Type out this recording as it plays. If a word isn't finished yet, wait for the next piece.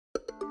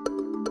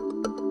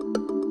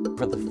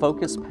for The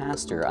Focus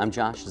Pastor. I'm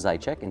Josh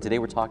Zychek, and today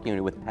we're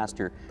talking with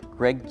Pastor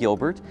Greg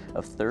Gilbert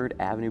of 3rd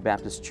Avenue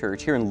Baptist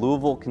Church here in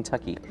Louisville,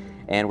 Kentucky.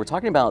 And we're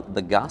talking about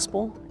the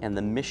gospel and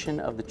the mission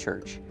of the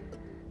church.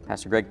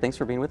 Pastor Greg, thanks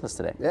for being with us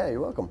today. Yeah,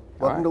 you're welcome.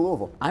 Welcome to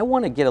Louisville. I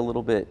want to get a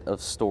little bit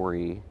of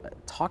story.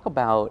 Talk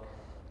about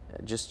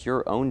just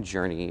your own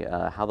journey,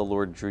 how the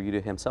Lord drew you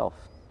to Himself.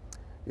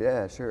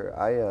 Yeah, sure.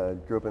 I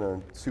grew up in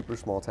a super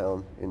small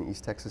town in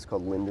East Texas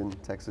called Linden,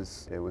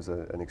 Texas. It was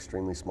an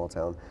extremely small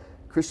town.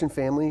 Christian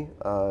family,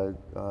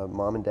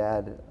 mom and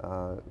dad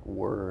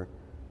were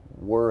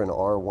and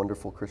are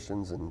wonderful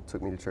Christians and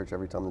took me to church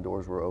every time the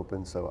doors were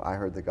open. So I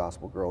heard the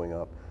gospel growing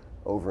up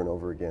over and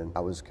over again. I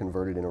was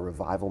converted in a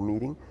revival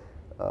meeting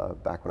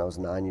back when I was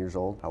 9 years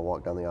old. I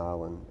walked down the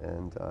aisle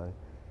and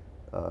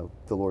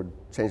the Lord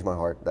changed my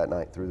heart that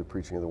night through the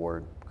preaching of the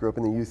word. Grew up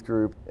in the youth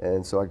group,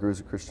 and so I grew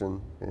as a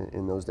Christian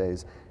in those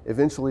days.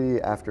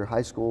 Eventually, after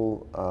high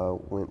school,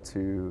 went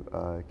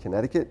to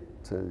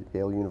Connecticut, to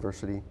Yale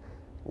University,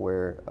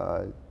 where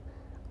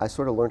I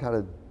sort of learned how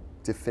to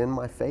defend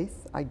my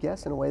faith, I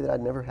guess, in a way that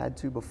I'd never had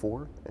to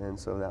before. And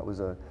so that was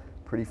a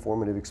pretty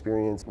formative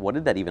experience. What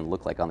did that even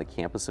look like on the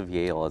campus of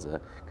Yale as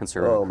a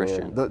conservative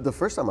Christian? Man. The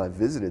first time I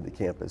visited the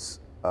campus,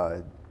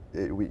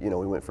 we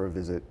went for a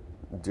visit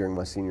during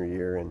my senior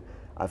year, and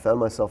I found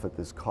myself at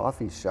this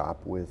coffee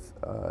shop with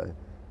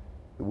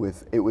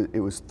it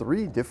was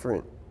 3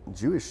 different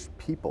Jewish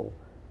people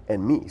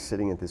and me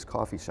sitting at this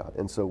coffee shop.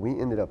 And so we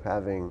ended up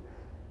having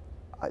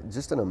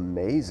just an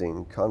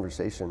amazing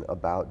conversation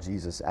about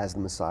Jesus as the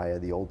Messiah,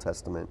 the Old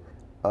Testament.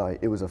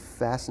 It was a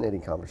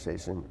fascinating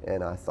conversation,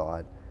 and I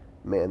thought,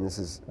 man, this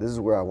is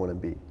where I want to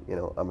be. You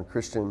know, I'm a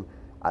Christian.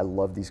 I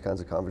love these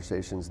kinds of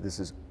conversations. This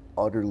is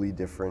utterly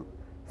different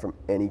from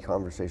any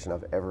conversation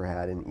I've ever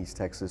had in East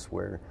Texas,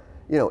 where,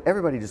 you know,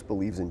 everybody just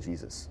believes in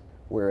Jesus.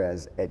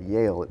 Whereas at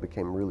Yale, it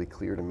became really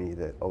clear to me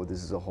that, oh,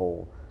 this is a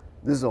whole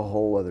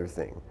other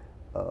thing.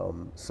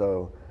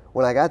 So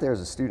when I got there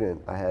as a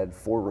student, I had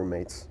 4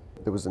 roommates.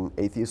 There was an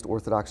atheist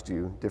Orthodox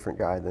Jew, different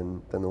guy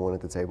than the one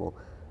at the table.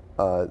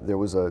 There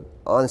was a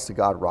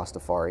honest-to-God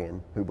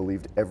Rastafarian who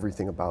believed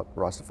everything about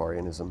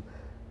Rastafarianism.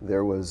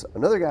 There was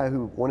another guy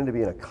who wanted to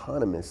be an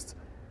economist.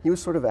 He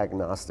was sort of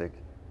agnostic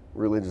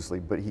religiously,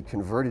 but he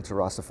converted to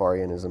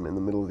Rastafarianism in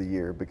the middle of the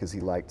year because he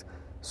liked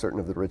certain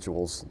of the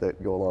rituals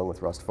that go along with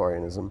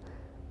Rastafarianism.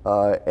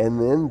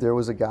 And then there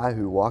was a guy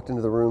who walked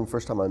into the room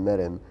first time I met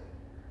him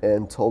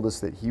and told us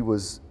that he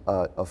was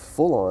a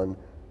full-on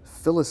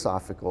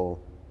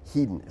philosophical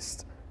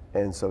hedonist.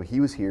 And so he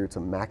was here to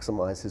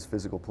maximize his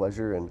physical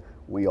pleasure, and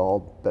we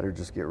all better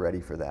just get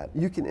ready for that.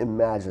 You can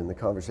imagine the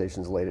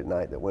conversations late at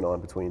night that went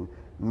on between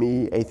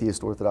me,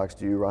 atheist Orthodox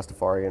Jew,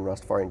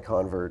 Rastafarian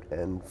convert,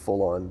 and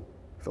full-on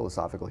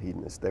philosophical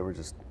hedonist. They were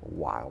just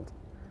wild.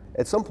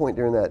 At some point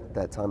during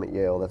that time at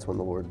Yale, that's when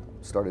the Lord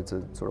started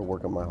to sort of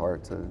work on my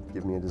heart to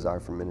give me a desire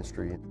for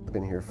ministry. I've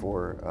been here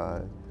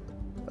for,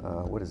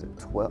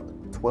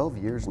 12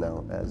 years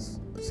now as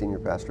senior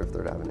pastor of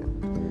 3rd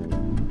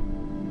Avenue.